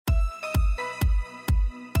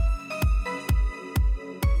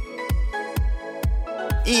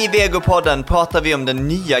I Vegopodden pratar vi om den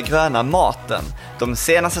nya gröna maten, de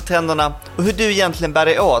senaste trenderna och hur du egentligen bär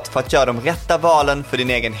dig åt för att göra de rätta valen för din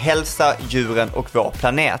egen hälsa, djuren och vår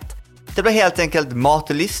planet. Det blir helt enkelt mat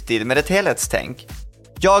och livsstil med ett helhetstänk.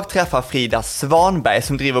 Jag träffar Frida Svanberg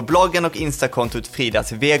som driver bloggen och instakontot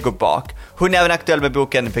Fridas Vegobak. Hon är även aktuell med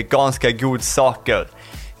boken Veganska godsaker.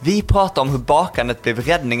 Vi pratar om hur bakandet blev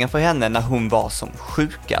räddningen för henne när hon var som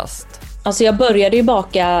sjukast. Alltså jag började ju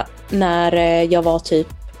baka när jag var typ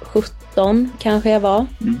 17 kanske jag var.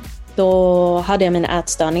 Då hade jag mina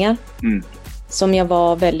ätstörningar som jag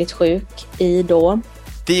var väldigt sjuk i då.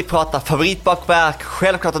 Vi pratar favoritbakverk,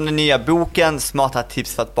 självklart om den nya boken, smarta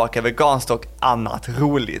tips för att baka veganskt och annat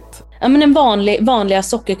roligt. Ja, men vanliga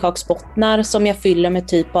sockerkaksbottnar som jag fyller med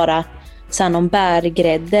typ bara så här någon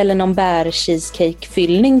bärgrädde eller någon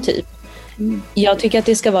bär-cheesecake-fyllning typ. Jag tycker att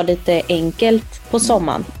det ska vara lite enkelt på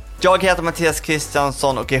sommaren. Jag heter Mattias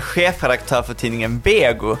Kristiansson och är chefredaktör för tidningen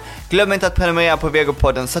Vego. Glöm inte att prenumerera på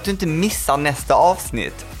Vegopodden så att du inte missar nästa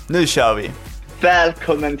avsnitt. Nu kör vi!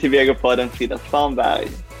 Välkommen till Vegopodden, Frida Svanberg.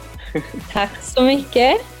 Tack så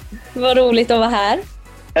mycket. Vad roligt att vara här.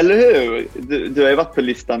 Eller hur? Du har ju varit på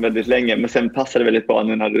listan väldigt länge, men sen passar det väldigt bra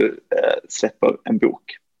nu när du släpper en bok.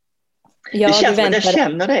 Ja, det känns som att jag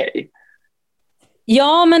känner dig.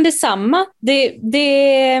 Ja, men detsamma.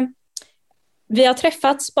 Vi har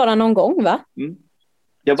träffats bara någon gång, va?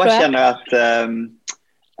 Jag bara känner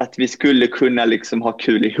att vi skulle kunna liksom ha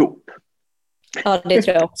kul ihop. Ja, det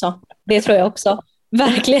tror jag också.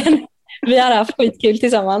 Verkligen. Vi har haft skitkul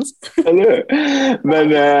tillsammans. Eller hur? Men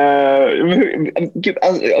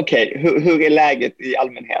okej, hur är läget i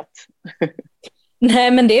allmänhet?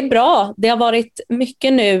 Nej, men det är bra. Det har varit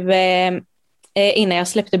mycket nu innan jag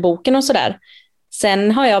släppte boken och sådär.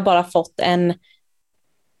 Sen har jag bara fått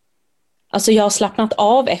alltså jag har slappnat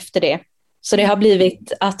av efter det. Så det har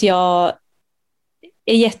blivit att jag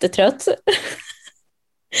är jättetrött.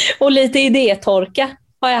 Och lite idétorka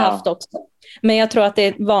har jag haft också. Men jag tror att det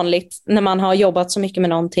är vanligt när man har jobbat så mycket med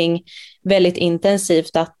någonting väldigt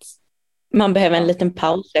intensivt att man behöver en liten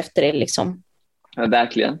paus efter det liksom. Ja,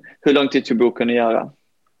 verkligen. Hur lång tid tog boken att göra?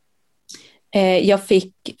 Jag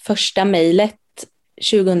fick första mejlet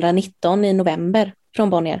 2019 i november från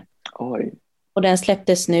Bonnier. Oj. Och den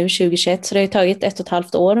släpptes nu 2021, så det har tagit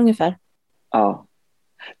 1,5 år ungefär. Ja.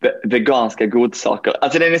 Veganska godsaker.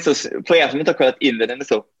 Alltså den är så, för er som inte har kollat in den är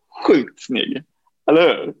så sjukt snygg. Eller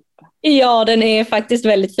hur? Ja, den är faktiskt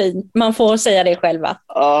väldigt fin. Man får säga det själva.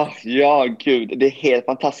 Ja, gud. Det är helt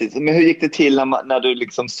fantastiskt. Men hur gick det till när du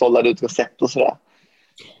liksom sållade ut recept och sådär?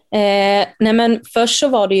 Nej, men först så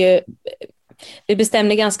var det ju... Vi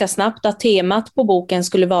bestämde ganska snabbt att temat på boken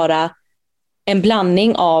skulle vara en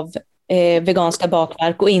blandning av veganska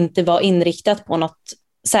bakverk och inte vara inriktat på något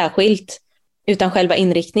särskilt. Utan själva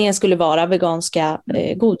inriktningen skulle vara veganska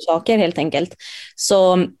godsaker helt enkelt.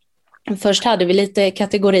 Så först hade vi lite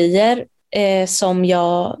kategorier som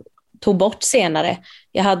jag tog bort senare.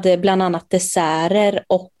 Jag hade bland annat desserter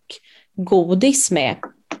och godis med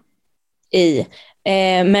i.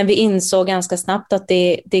 Men vi insåg ganska snabbt att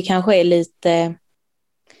det kanske är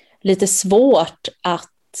lite svårt att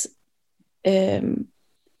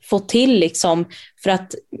få till liksom, för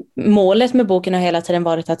att målet med boken har hela tiden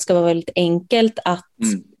varit att det ska vara väldigt enkelt att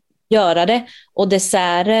göra det, och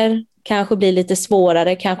desserter kanske blir lite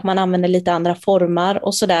svårare, kanske man använder lite andra former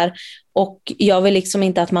och sådär, och jag vill liksom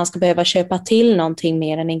inte att man ska behöva köpa till någonting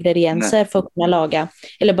mer än ingredienser för att kunna laga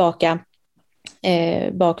eller baka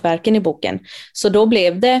bakverken i boken. Så då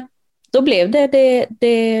blev det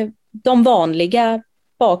de vanliga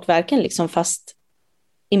bakverken liksom, fast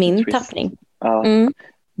i min tappning. Ja,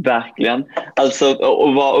 verkligen. Alltså,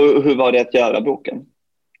 och hur var det att göra boken?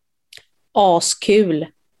 Askul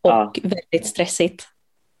och väldigt stressigt.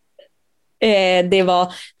 Det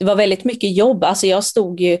var väldigt mycket jobb. Alltså jag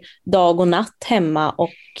stod ju dag och natt hemma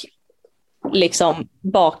och liksom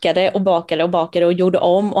bakade och gjorde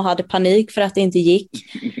om och hade panik för att det inte gick.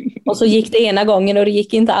 Och så gick det ena gången och det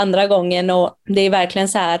gick inte andra gången, och det är verkligen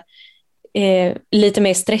så här lite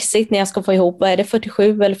mer stressigt när jag ska få ihop, vad är det,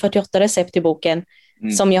 47 eller 48 recept i boken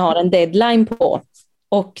som jag har en deadline på.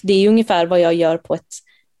 Och det är ungefär vad jag gör på ett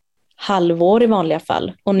halvår i vanliga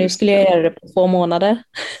fall. Och nu skulle jag göra det på 2 månader.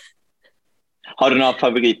 Har du några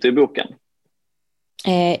favoriter i boken?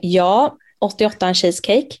 Ja, 88 en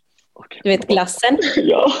cheesecake. Du vet, glassen.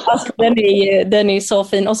 Ja. Alltså, den är så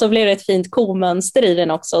fin. Och så blev det ett fint komönster i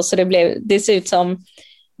den också. Så det ser ut som,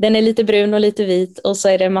 den är lite brun och lite vit. Och så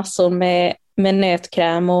är det massor med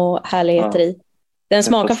nötkräm och härligheter i. Den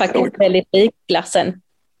smakar faktiskt väldigt lik glassen.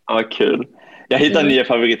 Ja, kul. Jag hittar nya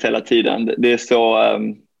favoriter hela tiden. Det är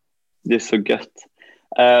så gött.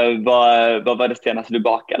 Vad var det senaste du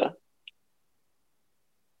bakade?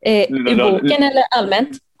 Ur boken eller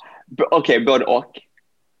allmänt? Okej, både och.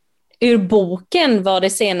 Ur boken var det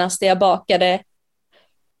senaste jag bakade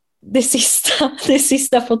det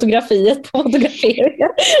sista fotografiet på fotograferingen.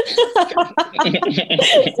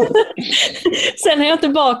 Sen har jag inte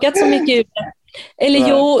bakat så mycket ur det.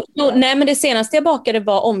 Eller nej, men det senaste jag bakade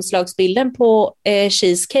var omslagsbilden på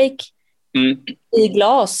cheesecake i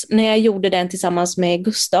glas när jag gjorde den tillsammans med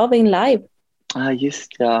Gustav in live.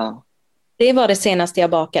 Just ja. Det var det senaste jag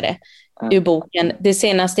bakade ur boken. Det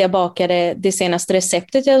senaste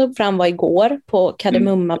receptet jag tog fram var igår på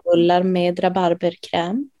kardemummabullar med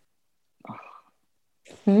rabarberkräm.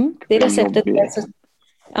 Det receptet.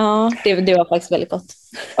 Ja, det var faktiskt väldigt gott.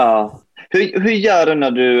 Ja. Hur gör du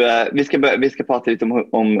när du, vi ska prata lite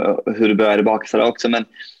om hur du började baka sådär också, men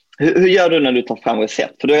hur gör du när du tar fram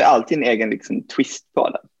recept? För du har ju alltid en egen liksom, twist på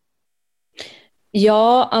det.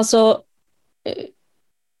 Ja, alltså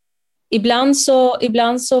ibland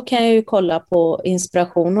så kan jag ju kolla på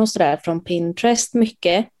inspiration och sådär från Pinterest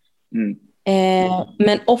mycket.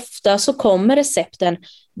 Men ofta så kommer recepten,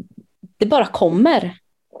 det bara kommer.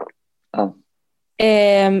 Ja.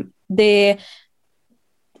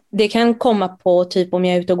 Det kan komma på typ om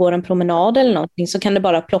jag är ute och går en promenad eller någonting, så kan det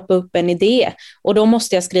bara ploppa upp en idé och då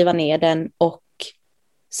måste jag skriva ner den och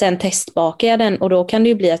sen testbakar jag den, och då kan det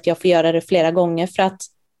ju bli att jag får göra det flera gånger för att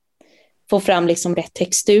få fram liksom rätt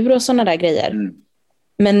textur och sådana där grejer.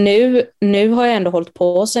 Men nu har jag ändå hållit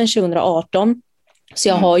på sedan 2018, så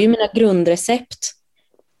jag har ju mina grundrecept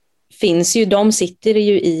finns ju, de sitter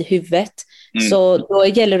ju i huvudet. Så då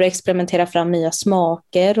gäller det att experimentera fram nya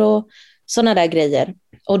smaker och sådana där grejer.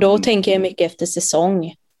 Och då tänker jag mycket efter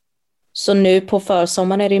säsong. Så nu på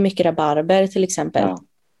försommaren är det mycket rabarber till exempel. Ja.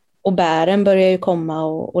 Och bären börjar ju komma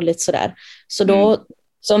och lite sådär. Så då,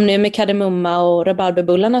 som nu med kardemumma och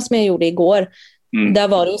rabarberbullarna som jag gjorde igår. Där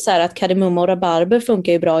var det ju så här att kardemumma och rabarber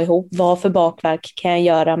funkar ju bra ihop. Vad för bakverk kan jag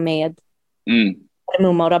göra med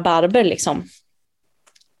kardemumma och rabarber liksom?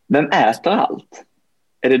 Vem äter allt?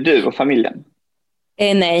 Är det du och familjen?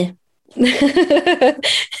 Nej.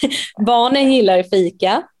 Barnen gillar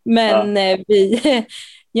fika, men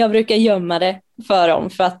jag brukar gömma det för dem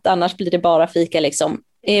för att annars blir det bara fika liksom.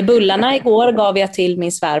 Bullarna igår gav jag till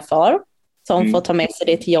min svärfar som får ta med sig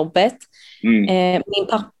det till jobbet. Min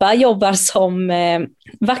pappa jobbar som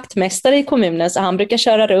vaktmästare i kommunen, så han brukar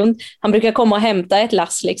köra runt. Han brukar komma och hämta ett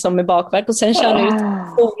lass liksom med bakverk och sen köra ut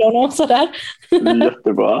skolorna och sådär.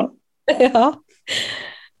 Jättebra. Ja.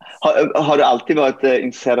 Har du alltid varit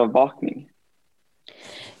intresserad av bakning?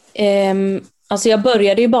 Alltså jag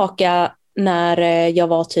började ju baka när jag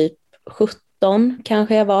var typ 17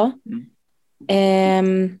 kanske jag var.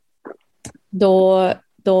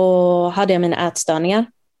 Då hade jag mina ätstörningar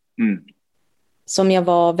som jag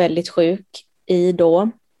var väldigt sjuk i då.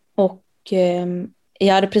 Och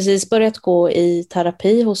jag hade precis börjat gå i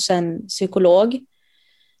terapi hos en psykolog.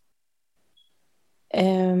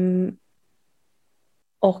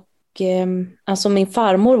 Alltså min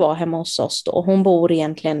farmor var hemma hos oss då. Hon bor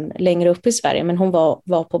egentligen längre upp i Sverige, men hon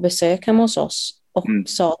var på besök hemma hos oss och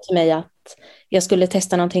sa till mig att jag skulle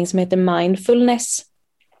testa någonting som heter mindfulness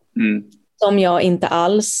som jag inte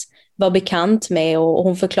alls var bekant med, och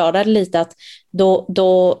hon förklarade lite att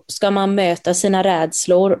då ska man möta sina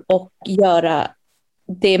rädslor och göra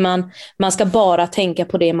det man ska bara tänka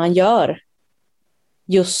på det man gör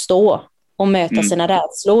just då och möta sina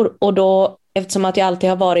rädslor. Och då, eftersom att jag alltid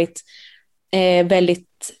har varit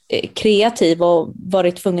väldigt kreativ och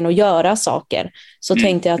varit tvungen att göra saker, så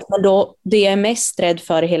tänkte jag att men då, det jag är mest rädd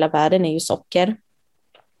för i hela världen är ju socker.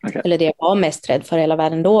 Okay. Eller det jag var mest rädd för i hela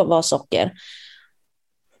världen då var socker.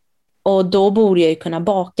 Och då borde jag ju kunna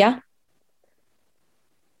baka.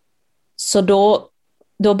 Så då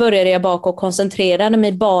började jag baka och koncentrerade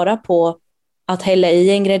mig bara på att hälla i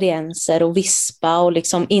ingredienser och vispa och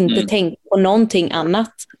liksom inte tänka på någonting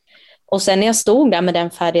annat. Och sen när jag stod där med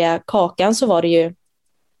den färdiga kakan så var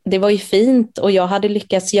det var ju fint, och jag hade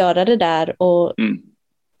lyckats göra det där och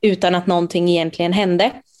utan att någonting egentligen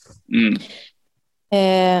hände.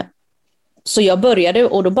 Så jag började,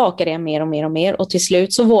 och då bakade jag mer och mer och mer, och till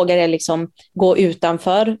slut så vågade jag liksom gå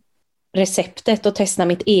utanför receptet och testa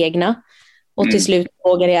mitt egna, och till slut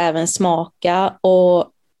vågade jag även smaka,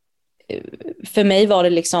 och för mig var det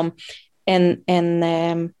liksom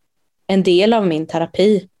en del av min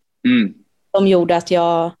terapi som gjorde att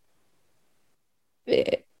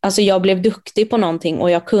jag blev duktig på någonting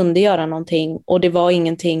och jag kunde göra någonting, och det var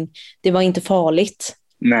inte farligt.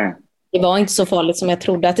 Nej. Det var inte så farligt som jag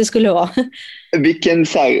trodde att det skulle vara. Vilken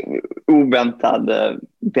så här oväntad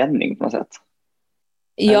vändning på något sätt.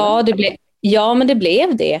 Ja, Ja, men det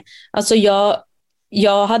blev det. Alltså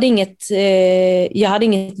jag hade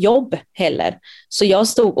inget jobb heller. Så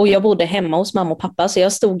jag bodde hemma hos mamma och pappa, så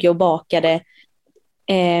jag stod ju och bakade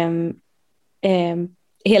ehm, ehm,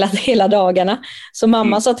 hela dagarna. Så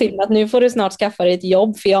mamma sa till mig att nu får du snart skaffa dig ett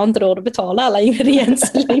jobb, för jag har inte råd att betala alla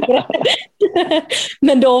ingredienser längre.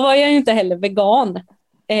 Men då var jag ju inte heller vegan.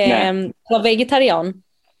 Jag var vegetarian.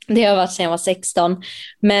 Det har jag varit sedan jag var 16.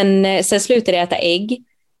 Men sen slutade jag äta ägg.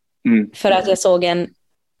 För att jag såg en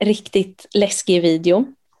riktigt läskig video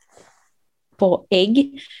på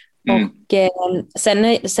ägg. Och sen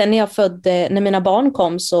när mina barn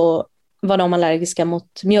kom, så var de allergiska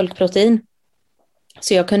mot mjölkprotein.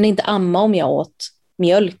 Så jag kunde inte amma om jag åt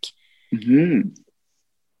mjölk.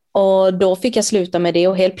 Och då fick jag sluta med det,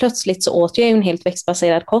 och helt plötsligt så åt jag ju en helt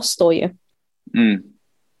växtbaserad kost då ju.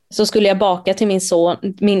 Så skulle jag baka till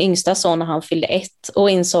min yngsta son när han fyllde 1, och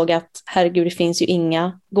insåg att herregud, det finns ju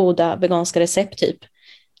inga goda veganska recept typ.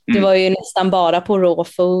 Det var ju nästan bara på raw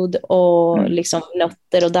food och liksom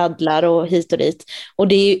nötter och dadlar och hit och dit. Och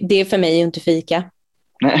det är för mig ju inte fika.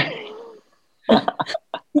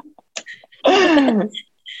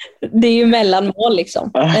 Det är ju mellanmål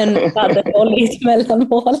liksom. En daddelboll i ett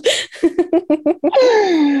mellanmål.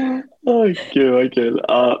 Gud vad kul.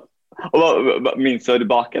 Och minns du vad du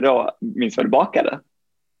bakade då? Minns du vad du bakade?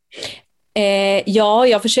 Ja,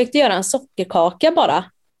 jag försökte göra en sockerkaka bara.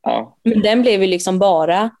 Ja. Men den blev ju liksom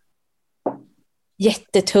bara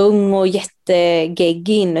jättetung och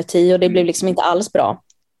jättegeggig inuti, och det blev liksom inte alls bra.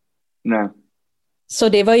 Nej. Så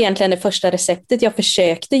det var egentligen det första receptet jag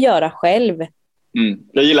försökte göra själv.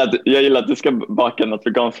 Jag gillar att du ska baka något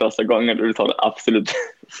veganskt första gången, och du tar det absolut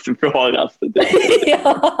svåraste.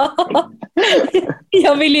 Ja.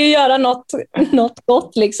 Jag ville ju göra något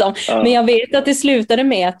gott liksom. Ja. Men jag vet att det slutade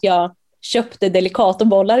med att jag köpte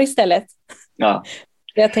Delicatobollar istället. Ja.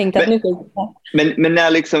 Jag tänkte att men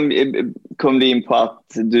när liksom kom du in på att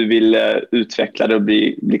du ville utveckla det och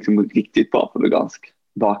bli liksom riktigt bra på vegansk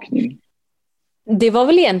bakning? Det var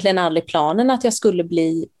väl egentligen aldrig planen att jag skulle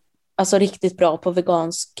bli riktigt bra på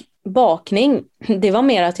vegansk bakning. Det var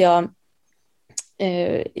mer att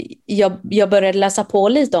jag började läsa på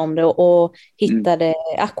lite om det och hittade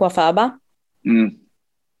aquafaba.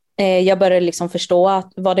 Jag började liksom förstå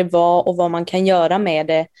vad det var och vad man kan göra med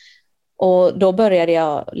det. Och då började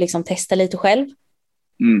jag liksom testa lite själv.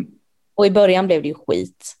 Och i början blev det ju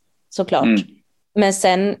skit, såklart. Men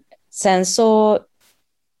sen så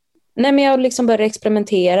men jag liksom började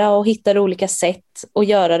experimentera och hittade olika sätt att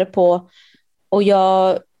göra det på. Och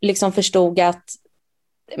jag liksom förstod att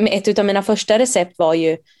ett av mina första recept var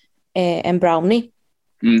ju en brownie.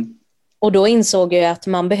 Och då insåg jag att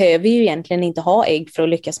man behöver ju egentligen inte ha ägg för att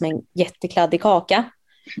lyckas med en jättekladdig kaka.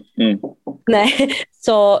 Nej,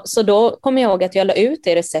 så då kom jag ihåg att jag la ut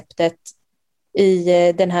det receptet i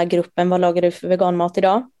den här gruppen Vad lagar du för veganmat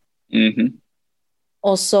idag?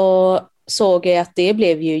 Och så såg jag att det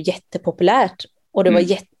blev ju jättepopulärt, och det var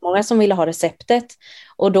jättemånga som ville ha receptet.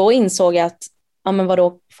 Och då insåg jag att men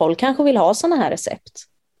vadå, folk kanske vill ha såna här recept.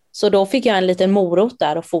 Så då fick jag en liten morot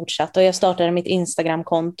där och fortsatte, och jag startade mitt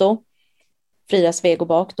Instagram-konto Fridas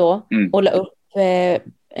Vegobak då, och la upp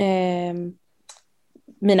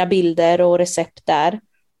mina bilder och recept där.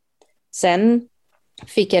 Sen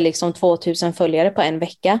fick jag liksom 2000 följare på en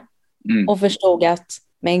vecka och förstod att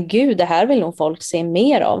men gud, det här vill nog folk se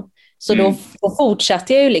mer av. Så då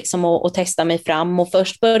fortsatte jag ju liksom att testa mig fram, och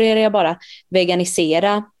först började jag bara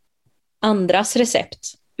veganisera andras recept.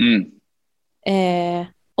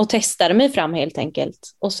 Och testade mig fram helt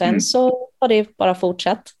enkelt. Och sen så har det bara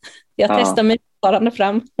fortsatt. Jag testar mig fortfarande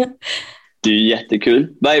fram. Det är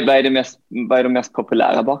jättekul. Vad är de mest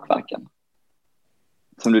populära bakverken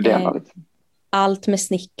som du delar? Allt med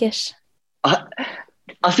Snickers.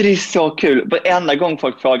 Alltså det är så kul. Varenda gång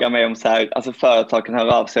folk frågar mig om så här, alltså företag kan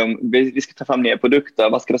höra av sig om vi ska ta fram nya produkter,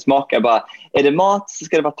 vad ska det smaka? Bara, är det mat så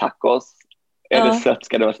ska det vara tacos. Är det sött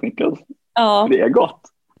ska det vara Snickers. Ja. Det är gott.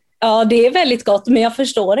 Ja, det är väldigt gott, men jag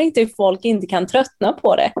förstår inte hur folk inte kan tröttna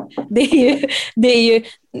på det. Det är ju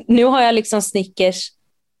nu har jag liksom Snickers,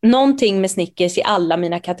 någonting med Snickers i alla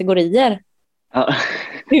mina kategorier. Ja.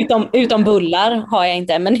 Utom bullar har jag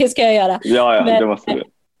inte, men det ska jag göra. Ja, det måste du.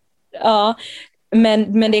 Ja,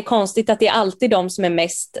 men det är konstigt att det är alltid de som är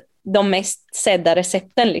de mest sedda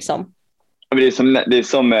recepten liksom. Det är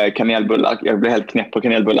som kanelbullar. Jag blir helt knäpp på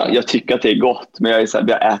kanelbullar. Jag tycker att det är gott, men jag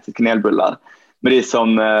har ätit kanelbullar. Men det är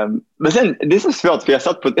som men sen, det är så svårt, för jag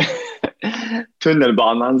satt på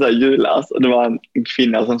tunnelbanan så här julas, och det var en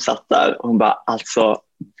kvinna som satt där, och hon bara, alltså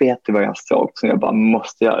vet du vad jag såg som jag bara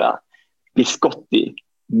måste göra? Biscotti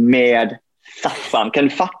med saffran, kan du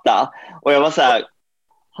fatta? Och jag var så här,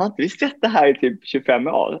 har inte vi sett det här i typ 25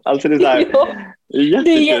 år? Alltså det är så här, Ja,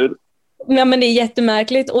 jättekul. nej, men det är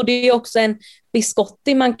jättemärkligt och det är också en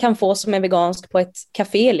biscotti man kan få som är vegansk på ett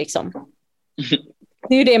café liksom.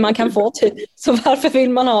 Det är ju det man kan få typ. Så varför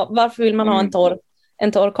vill man ha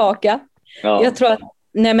en torr kaka? Ja. Jag tror att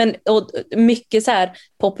och mycket så här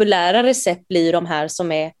populära recept blir de här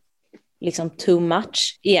som är liksom too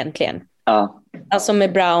much egentligen. Ja. Alltså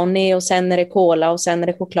med brownie och sen är det cola och sen är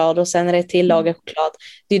det choklad och sen är det till lager choklad.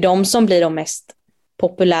 Det är de som blir de mest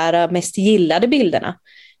populära, mest gillade bilderna.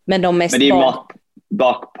 Men de mest Men det är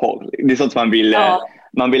bakporr. Det är sånt som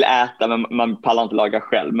man vill äta, men man pallar inte laga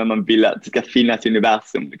själv, men man vill att det ska finnas i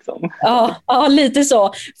universum liksom. Ja, lite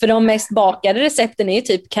så. För de mest bakade recepten är ju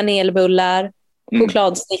typ kanelbullar,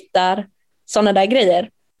 chokladsnittar, sådana där grejer.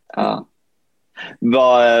 Ja.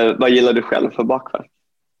 Vad gillar du själv för bakverk?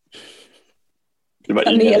 Det var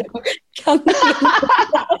Kanel.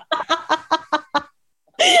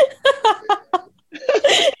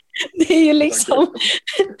 Det är ju liksom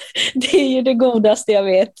det är ju det godaste jag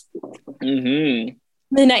vet. Mm-hmm.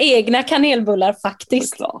 Mina egna kanelbullar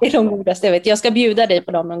faktiskt är de godaste jag vet. Jag ska bjuda dig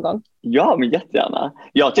på dem någon gång. Ja, men jättegärna.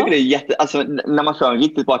 Jag tycker det är alltså när man får en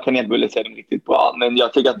riktigt bra kanelbulle så är de riktigt bra. Men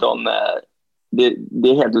jag tycker att det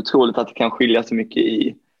är helt otroligt att det kan skilja så mycket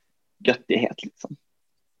i göttighet liksom.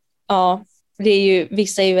 Ja, det är ju,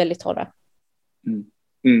 vissa är ju väldigt torra.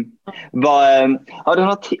 Har du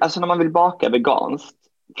något, alltså när man vill baka veganskt?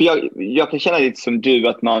 För jag kan känna lite som du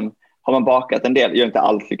att har man bakat en del, jag är inte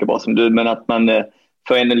alls lika bra som du, men att man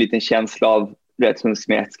får en liten känsla av hur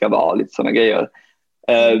smet ska vara, lite sådana grejer.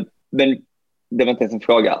 Men det var inte ens en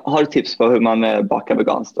fråga. Har du tips på hur man bakar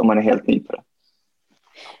veganskt om man är helt ny på det?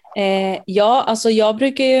 Ja, alltså jag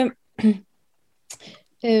brukar ju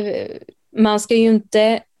man ska ju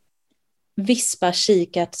inte vispa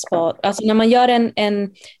kikärtsspad. Alltså när man gör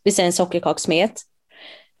en sockerkakssmet,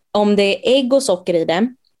 om det är ägg och socker i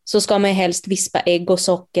den så ska man helst vispa ägg och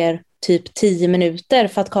socker typ 10 minuter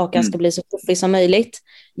för att kakan ska bli så fluffig som möjligt.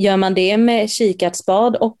 Gör man det med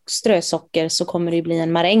kikärtsspad och strösocker så kommer det bli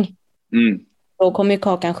en maräng. Då kommer ju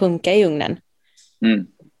kakan sjunka i ugnen.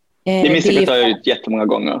 Det misstaget har jag gjort jättemånga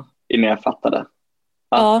gånger innan jag fattade.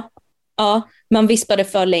 Ja, man vispade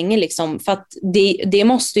för länge liksom, för att det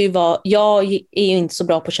måste ju vara, jag är ju inte så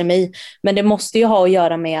bra på kemi, men det måste ju ha att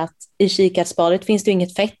göra med att i kikärtsspadet finns det ju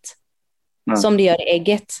inget fett som det gör i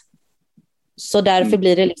ägget. Så därför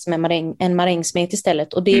blir det liksom en marängsmet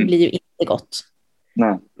istället, och det blir ju inte gott.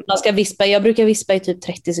 Nej. Man ska vispa, jag brukar vispa i typ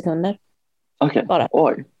 30 sekunder. Okej. Bara.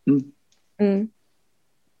 Oj.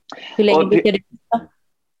 Hur länge brukar du vispa?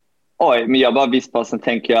 Oj, men jag bara vispar och sen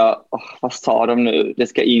tänker jag, vad sa de nu? Det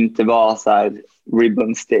ska inte vara så här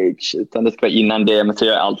ribbon stage, utan det ska vara innan det, men så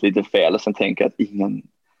gör jag allt lite fel och sen tänker jag att ingen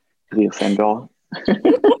bryr sig ändå.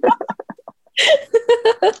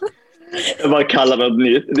 Jag bara kallar det något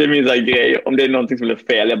nytt. Det är min sån här grej. Om det är någonting som blir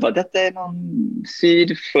fel, jag bara, detta är någon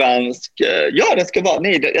sydfransk. Ja, den ska vara.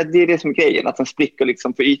 Nej, det är det som är grejen. Att den spricker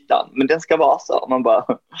liksom på ytan. Men den ska vara så. Man bara,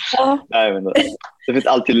 nej, men det finns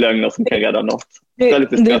alltid lögner som kan rädda något. Jag är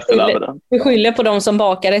lite stressad över det. Du skyller på dem som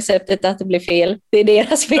bakar receptet att det blir fel. Det är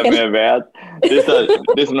deras fel. Ja, jag vet.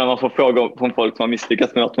 Det är som när man får frågor från folk som har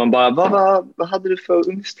misslyckats med något. Man bara, vad hade du för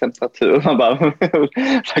ugnstemperatur? Man bara,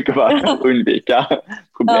 försöker bara undvika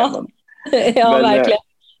problemen. Ja, men, verkligen.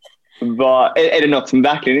 Är det något som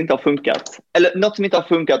verkligen inte har funkat? Eller något som inte har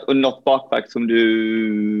funkat och något bakverk som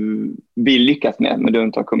du vill lyckas med men du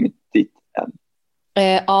inte har kommit dit än?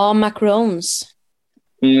 Ja, macarons.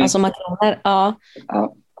 Alltså makaroner, ja.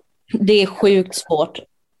 Det är sjukt svårt.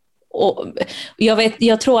 Och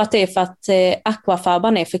jag tror att det är för att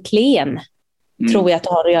aquafaban är för klen. Tror jag att det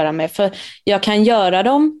har att göra med. För jag kan göra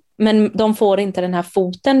dem, men de får inte den här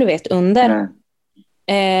foten, du vet, under.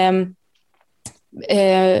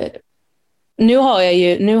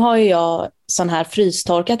 Nu har jag sån här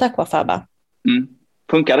frystorkat aquafaba.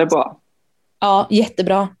 Funkar det bra? Ja,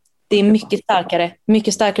 jättebra. Det är mycket starkare.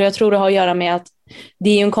 Mycket starkare. Jag tror det har att göra med att det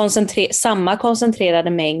är ju samma koncentrerade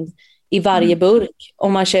mängd i varje burk.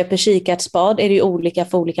 Om man köper kikärtsspad är det ju olika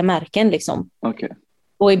för olika märken liksom. Okay.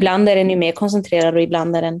 Och ibland är den ju mer koncentrerad och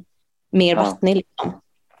ibland är den mer vattnig liksom.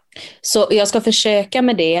 Så jag ska försöka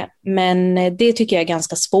med det, men det tycker jag är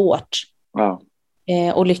ganska svårt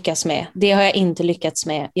att lyckas med. Det har jag inte lyckats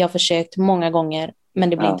med. Jag har försökt många gånger, men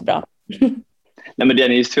det blir inte bra. Nej, men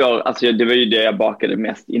den är ju svår. Alltså, det var ju det jag bakade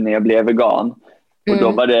mest innan jag blev vegan. Och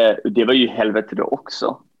då var det var ju helvete då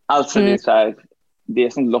också. Alltså det är så här, det är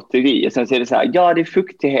sånt lotteri. Och sen så är det så här, det är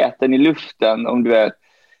fuktigheten i luften, om du vet.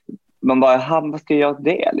 Man bara, vad ska jag göra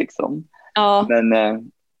det liksom? Ja. Men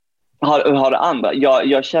har det andra?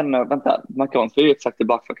 Jag känner, vänta, macarons var ju exakt det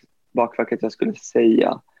bakverket jag skulle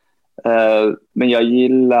säga. Men jag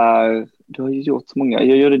gillar, du har ju gjort så många.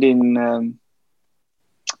 Jag gjorde din,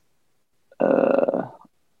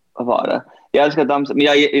 vad var det? Jag älskar dammsugare, men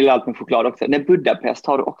jag gillar allt med choklad också. Nej, Budapest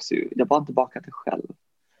har du också ju. Jag har bara inte bakat det själv.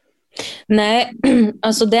 Nej,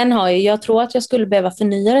 alltså den har ju, jag tror att jag skulle behöva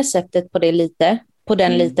förnya receptet på det lite, på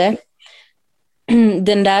den lite.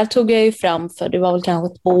 Den där tog jag ju fram för, det var väl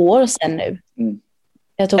kanske 2 år sedan nu.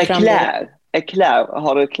 Jag tog fram Eclair,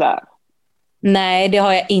 har du eclair? Nej, det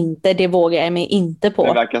har jag inte, det vågar jag mig inte på.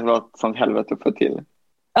 Det verkar vara ett sånt helvete att få till.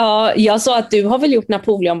 Ja, jag sa att du har väl gjort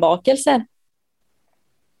napoleonbakelser?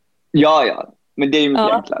 Ja, men det är ju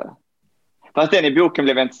mycket enklare. Fast den i boken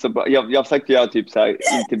blev inte så bra. Jag försökte göra typ så här,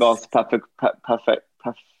 inte bara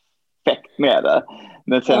perfekt med det.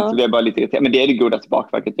 Men sen så blev jag bara lite irriterad. Men det är det godaste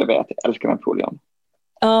bakverket jag vet. Jag älskar Napoleon.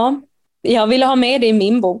 Ja, jag ville ha med det i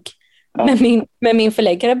min bok. Ja. Men min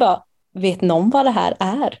förläggare bara, vet någon vad det här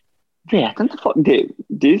är? Vet inte folk. Nej,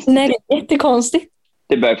 det är jättekonstigt.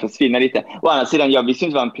 Det börjar försvinna lite. Å andra sidan, jag visste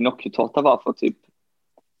inte vad en Pinocchio-tårta var för typ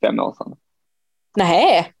 5 år sedan.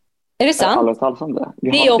 Nej, är det sant? Alla talar om det.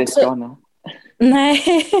 Det är också... Nej,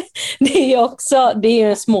 det är ju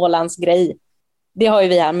en Smålands grej. Det har ju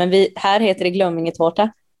vi här, men här heter det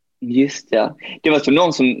glömmingetårta. Just ja. Det var så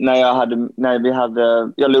någon som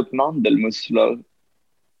jag la upp mandelmusslor.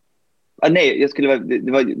 Nej,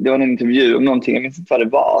 det var en intervju om någonting, jag minns inte vad det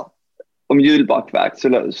var. Om julbakverk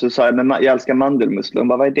så sa jag, men jag älskar mandelmusslor.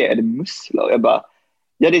 Vad är det? Är det musslor? Jag bara,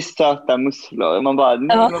 ja, det är söta musslor. Man bara,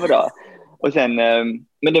 nej, men vadå? Och sen,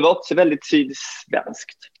 men det var också väldigt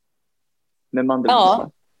sydsvenskt. Med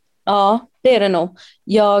mandelmusslor. Ja, det är det nog.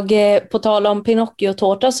 På tal om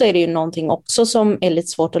Pinocchio-tårta så är det ju någonting också som är lite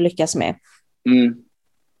svårt att lyckas med.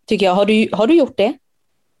 Tycker jag. Har du gjort det?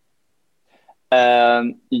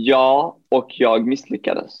 Ja, och jag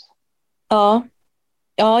misslyckades. Ja,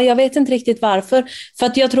 jag vet inte riktigt varför. För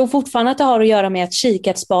att jag tror fortfarande att det har att göra med att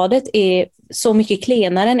kikärtsspadet är så mycket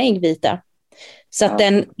klenare än äggvita. Så att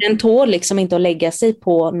den tål liksom inte att lägga sig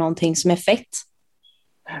på någonting som är fett.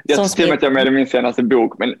 Jag skriver att jag med i min senaste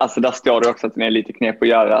bok, men alltså där står det också att den är lite knep att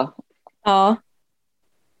göra. Ja.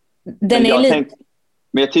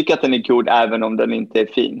 Men jag tycker att den är god även om den inte är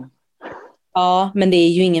fin. Ja, men det är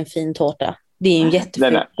ju ingen fin tårta. Det är en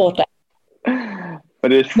jättefin tårta. Och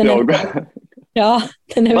det är så. Ja,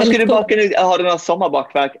 den är. Vad ska du baka nu? Har du några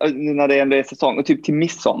sommarbakverk nu när det ändå är säsong? Och typ till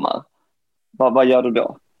midsommar. Vad gör du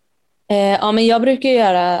då? Ja, men jag brukar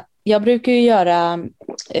ju göra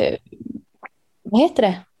vad heter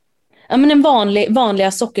det? Ja, men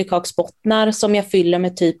vanliga sockerkaksbottnar som jag fyller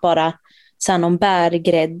med typ bara så här någon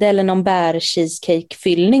bärgrädde eller någon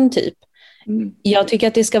bär-cheesecake-fyllning typ. Jag tycker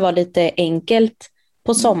att det ska vara lite enkelt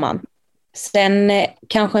på sommaren. Sen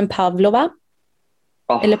kanske en pavlova.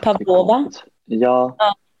 Eller pavlova. Ja.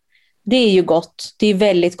 Det är ju gott. Det är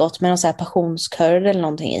väldigt gott med någon så här passionskurd eller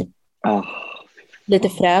någonting i. Lite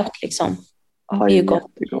fräscht liksom. Det är ju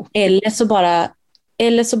gott. Eller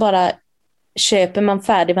så bara köper man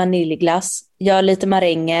färdig vaniljglass, gör lite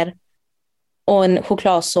maränger och en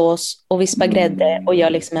chokladsås och vispar grädde och gör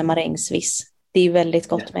liksom en marängsviss. Det är ju väldigt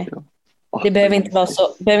gott med. Det behöver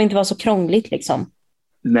inte vara så krångligt liksom.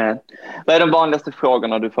 Nej. Vad är de vanligaste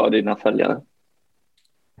frågorna du får dina följare?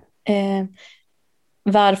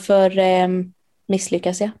 Varför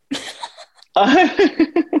misslyckas jag?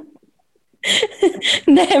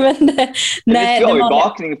 Nej. Det är svårt i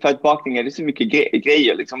bakning, för att bakning är det så mycket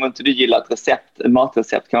grejer. Liksom. Om inte du gillar ett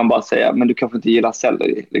matrecept kan man bara säga, men du kanske inte gillar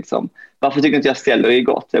selleri. Liksom. Varför tycker inte jag selleri är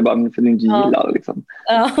gott? Jag bara, för att du inte gillar det. Liksom.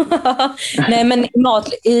 Nej, men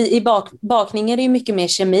i bakning är det ju mycket mer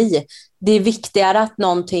kemi. Det är viktigare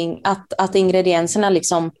att ingredienserna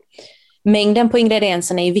liksom, mängden på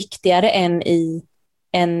ingredienserna är viktigare än i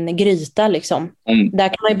en gryta liksom. Där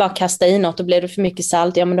kan man ju bara kasta i något och blir det för mycket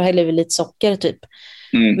salt, ja men då häller vi lite socker typ.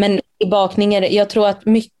 Men i bakning är det, jag tror att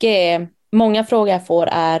många frågor jag får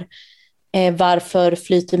är varför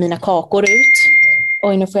flyter mina kakor ut?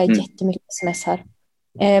 Oj, nu får jag jättemycket sms här.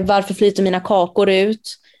 Varför flyter mina kakor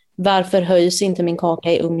ut? Varför höjs inte min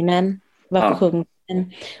kaka i ugnen? Varför sjunker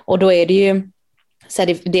den? Och då är det ju så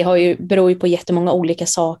här, det beror ju på jättemånga olika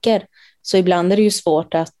saker. Så ibland är det ju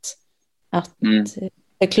svårt att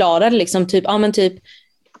förklara det liksom,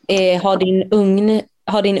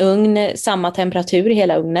 har din ugn samma temperatur i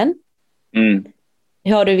hela ugnen?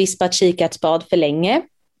 Har du vispat kikärtsspad för länge?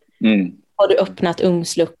 Har du öppnat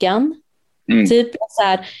ugnsluckan? Typ så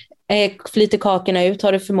här, flyter kakorna ut,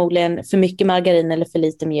 har du förmodligen för mycket margarin eller för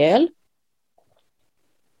lite mjöl?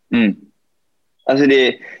 Alltså det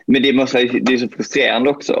är så frustrerande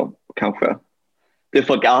också kanske. Det är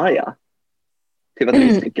folk arga till att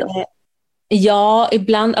misslyckas. Ja,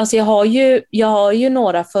 ibland. Alltså jag har ju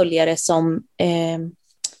några följare som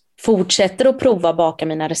fortsätter att prova baka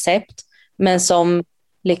mina recept, men som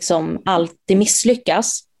liksom alltid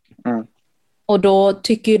misslyckas. Mm. Och då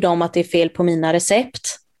tycker ju de att det är fel på mina recept,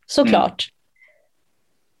 såklart.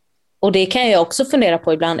 Och det kan jag också fundera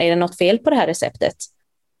på ibland. Är det något fel på det här receptet?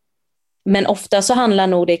 Men ofta så handlar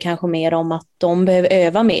nog det kanske mer om att de behöver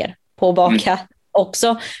öva mer på att baka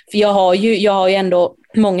också. För jag har ju ändå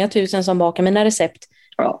många tusen som bakar mina recept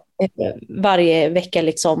varje vecka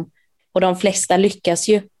liksom. Och de flesta lyckas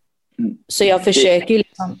ju. Så jag försöker ju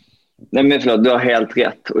liksom. Nej, men förlåt, du har helt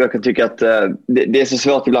rätt. Och jag kan tycka att det är så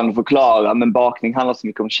svårt ibland att förklara, men bakning handlar så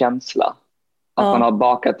mycket om känsla. Att man har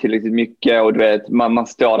bakat tillräckligt mycket och du vet, man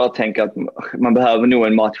står där och tänker att man behöver nog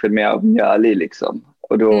en matsked mer mjöl i liksom.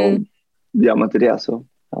 Och då gör man inte det, så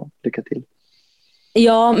lycka till.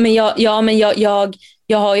 Men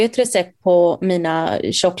jag har ju ett recept på mina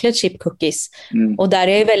chocolate chip cookies. Och där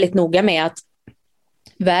är jag väldigt noga med att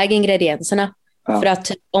väga ingredienserna. För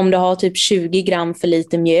att om du har typ 20 gram för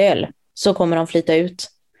lite mjöl så kommer de flyta ut.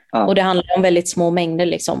 Och det handlar om väldigt små mängder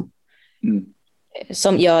liksom.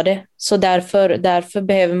 Som gör det. Så därför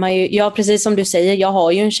behöver man ju, precis som du säger, jag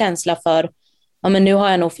har ju en känsla för, men nu har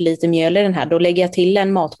jag nog för lite mjöl i den här, då lägger jag till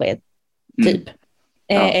en matsked typ.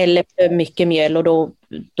 Eller för mycket mjöl och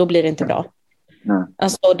då blir det inte bra.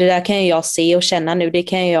 Alltså det där kan jag se och känna nu, det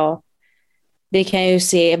kan jag ju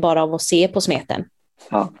se bara av att se på smeten.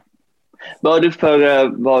 Vad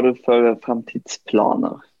har du för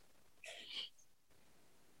framtidsplaner?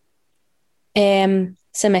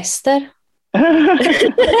 Semester.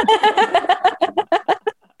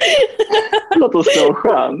 Det låter så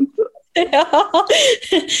skönt.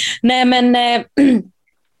 Nej, men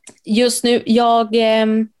just nu, jag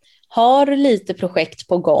har lite projekt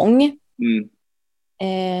på gång.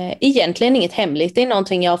 Egentligen inget hemligt. Det är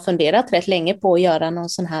någonting jag har funderat rätt länge på att göra, någon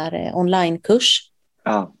sån här onlinekurs.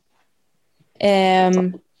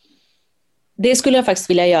 Det skulle jag faktiskt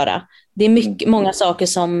vilja göra. Det är många saker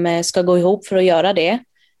som ska gå ihop för att göra det.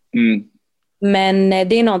 Men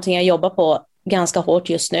det är någonting jag jobbar på ganska hårt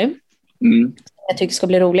just nu. Jag tycker det ska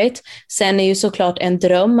bli roligt. Sen är ju såklart en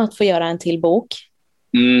dröm att få göra en till bok.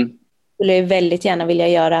 Skulle jag väldigt gärna vilja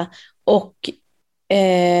göra. Och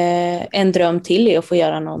en dröm till är att få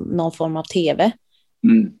göra någon form av tv.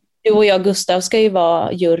 Du och jag, Gustav, ska ju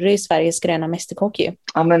vara jury i Sveriges gröna mästerkock ju.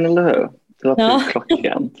 Ja, men eller hur? Det låter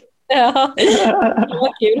klockrent. Ja, det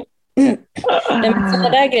var kul. Sådana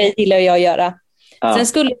där grejer gillar jag att göra. Sen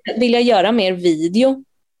skulle jag vilja göra mer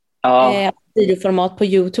videoformat på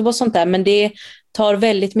YouTube och sånt där, men det tar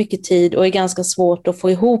väldigt mycket tid och är ganska svårt att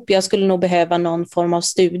få ihop. Jag skulle nog behöva någon form av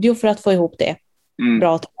studio för att få ihop det.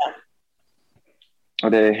 Bra.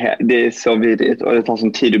 Och det är så vidrigt och det tar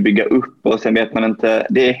sån tid att bygga upp och sen vet man inte,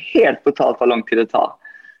 det är helt brutalt vad lång tid det tar.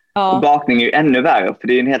 Och bakning är ju ännu värre för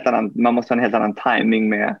det är en helt annan, man måste ha en helt annan timing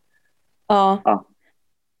med.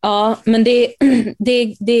 Men det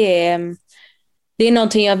är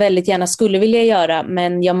någonting jag väldigt gärna skulle vilja göra,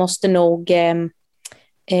 men jag måste nog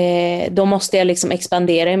då måste jag liksom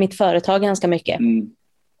expandera i mitt företag ganska mycket.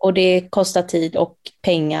 Och det kostar tid och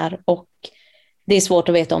pengar och det är svårt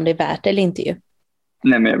att veta om det är värt eller inte ju.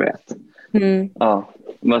 Nej, men jag vet.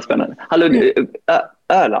 Vad spännande. Hallå,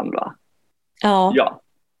 Öland va? Ja.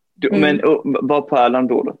 Men var på Öland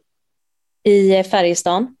bor du? I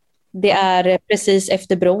Färjestad. Det är precis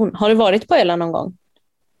efter bron. Har du varit på Öland någon gång?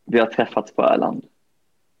 Vi har träffats på Öland.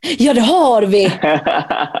 Ja, det har vi!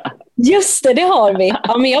 Just det har vi.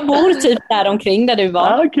 Ja, men jag bor typ där omkring där du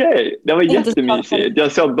var. Okej. Det var jättemysigt.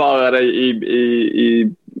 Jag såg bara dig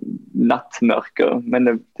i nattmörker, men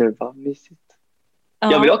det var mysigt.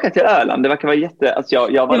 Jag vill åka till Öland. Det verkar vara alltså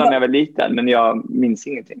jag var där när jag var liten, men jag minns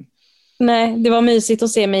ingenting. Nej, det var mysigt att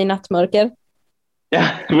se mig i nattmörker. Ja,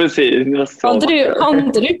 precis. Det var så har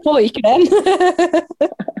inte du pojkvän?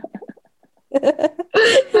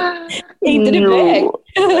 Inte du bög?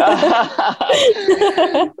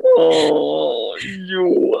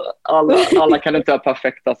 Jo, alla kan inte vara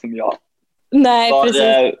perfekta som jag. Nej,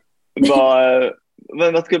 precis.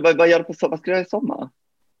 Vad ska du göra i sommar?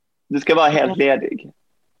 Du ska vara helt ledig.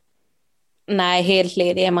 Nej, helt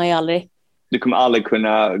ledig är man ju aldrig. Du kommer aldrig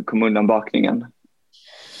kunna komma undan bakningen.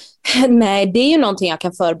 Nej, det är ju någonting jag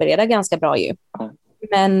kan förbereda ganska bra ju.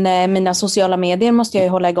 Men mina sociala medier måste jag ju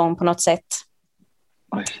hålla igång på något sätt.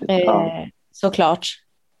 Såklart.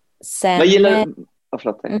 Sen, vad gillar du?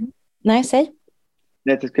 Förlåt dig. Nej, säg.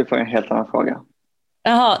 Jag skulle få en helt annan fråga.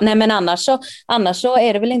 Jaha, nej men annars så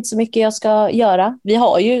är det väl inte så mycket jag ska göra. Vi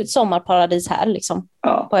har ju sommarparadis här liksom.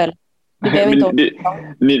 På Öland. Du behöver inte åka.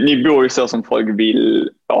 Ni bor ju så som folk vill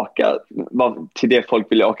åka, till det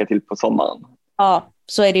folk vill åka till på sommaren. Ja,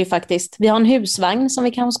 så är det ju faktiskt. Vi har en husvagn som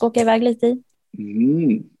vi kanske ska åka iväg lite i.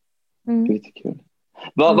 Det är lite kul.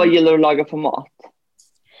 Vad gillar du att laga för mat?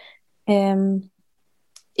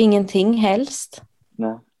 Ingenting helst.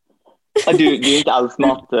 Nej. Du är inte alls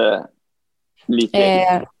mat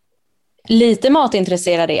lite? Lite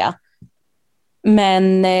matintresserad är jag.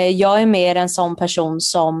 Men jag är mer en sån person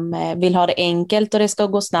som vill ha det enkelt och det ska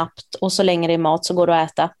gå snabbt. Och så länge det är mat så går det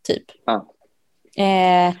att äta, typ.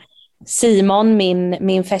 Simon,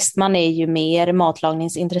 min fästman, är ju mer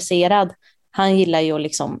matlagningsintresserad. Han gillar ju att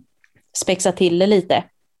liksom spexa till det lite.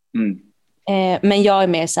 Men jag är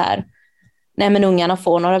mer så här, nej men ungarna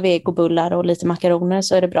får några vegobullar och lite makaroner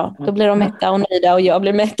så är det bra. Då blir de mätta och nöjda och jag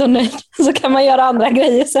blir mätt och nöjd. Så kan man göra andra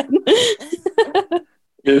grejer sen.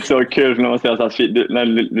 Det är så kul när man ser så här,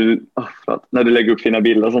 när du lägger upp fina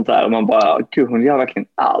bilder och sånt där och man bara, gud hon gör verkligen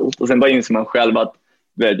allt. Och sen bara inser man själv att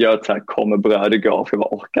jag så här, kommer bröd igår för jag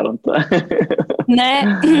bara orkar inte. Nej,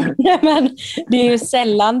 men det är ju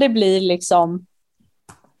sällan det blir liksom,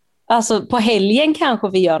 alltså på helgen kanske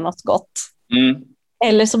vi gör något gott.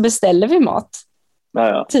 Eller så beställer vi mat.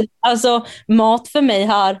 Ja. Alltså mat för mig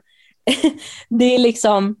har det är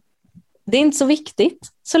liksom, det är inte så viktigt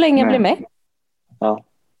så länge jag blir med. Ja.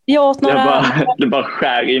 Jag åt några... det bara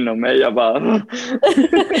skär inom mig. Jag bara...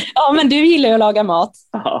 Ja, men du gillar ju att laga mat.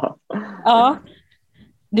 Ja.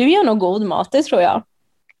 Du gör nog god mat, det tror jag.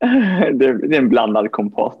 Det är en blandad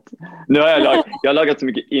kompott. Nu har jag har lagat så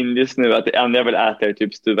mycket indiskt nu att det enda jag vill äta är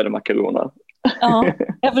typ stuvade makaroner. Ja,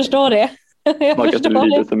 jag förstår det. Smaka så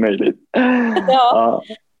lite som möjligt. Ja.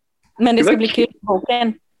 Men det ska bli kul på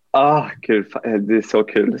boken. Kul. Det är så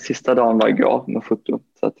kul. Sista dagen var igår med foto.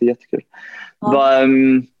 Så det är jättekul.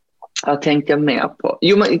 Vad tänkte jag mer på?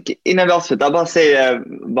 Jo, men innan vi avslutar, bara säga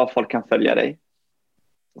var folk kan följa dig.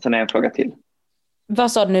 Sen är en fråga till.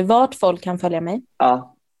 Vad sa du nu? Vart folk kan följa mig?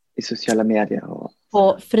 Ja, i sociala medier.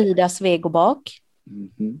 På Fridas vegobak.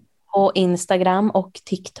 På Instagram och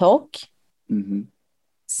TikTok.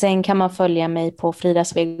 Sen kan man följa mig på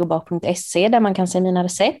fridasvegobak.se där man kan se mina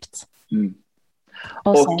recept.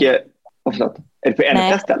 Och förlåt, är det på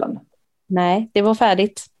ännu ställen? Nej, det var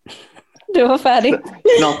färdigt. Det var färdigt.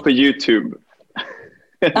 Snart på YouTube.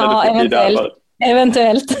 Ja,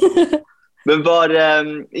 eventuellt. Men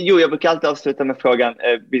jag brukar alltid avsluta med frågan,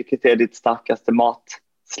 vilket är ditt starkaste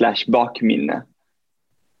mat/bakminne?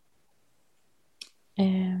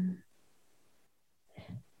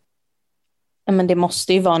 Men det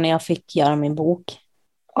måste ju vara när jag fick göra min bok.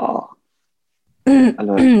 Ja.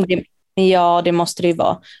 Ja, det måste det ju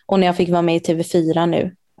vara. Och när jag fick vara med i TV4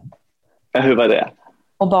 nu. Hur var det?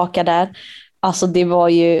 Och baka där. Alltså det var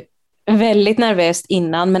ju väldigt nervöst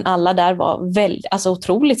innan, men alla där var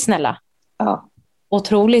otroligt snälla. Ja.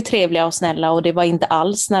 Otroligt trevliga och snälla och det var inte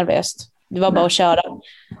alls nervöst. Det var bara att köra.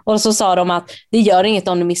 Och så sa de att det gör inget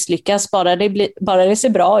om du misslyckas, bara det ser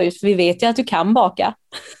bra ut, för vi vet ju att du kan baka.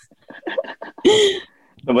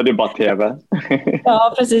 Då var det bara TV.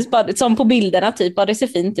 Ja, precis. Som på bilderna, typ. Bara det ser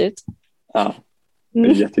fint ut. Ja, det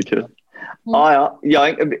är jättekul. Ja.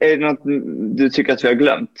 Är det något du tycker att vi har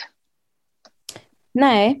glömt?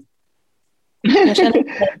 Nej.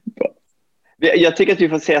 Jag tycker att vi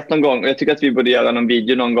får ses någon gång. Och jag tycker att vi borde göra någon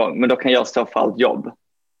video någon gång. Men då kan jag stå för allt jobb.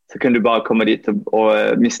 Så kan du bara komma dit och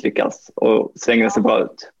misslyckas. Och så länge det ser bra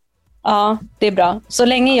ut. Ja, det är bra. Så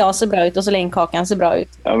länge jag ser bra ut och så länge kakan ser bra ut.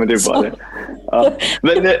 Ja, men det är bara det. Ja.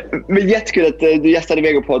 Men jättekul att du gästade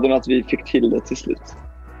Vegopodden och att vi fick till det till slut.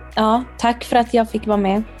 Ja, tack för att jag fick vara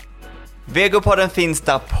med. Vegopodden finns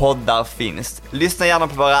där poddar finns. Lyssna gärna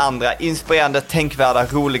på våra andra inspirerande, tänkvärda,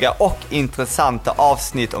 roliga och intressanta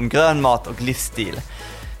avsnitt om grönmat och livsstil.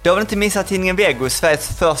 Du har väl inte missat tidningen Vego,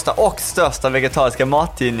 Sveriges första och största vegetariska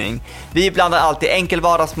mattidning. Vi blandar alltid enkel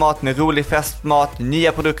vardagsmat med rolig festmat,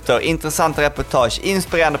 nya produkter, intressanta reportage,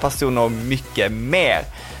 inspirerande personer och mycket mer.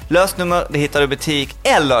 Lösnummer det hittar du i butik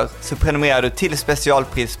eller så prenumererar du till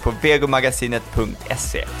specialpris på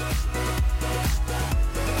vegomagasinet.se.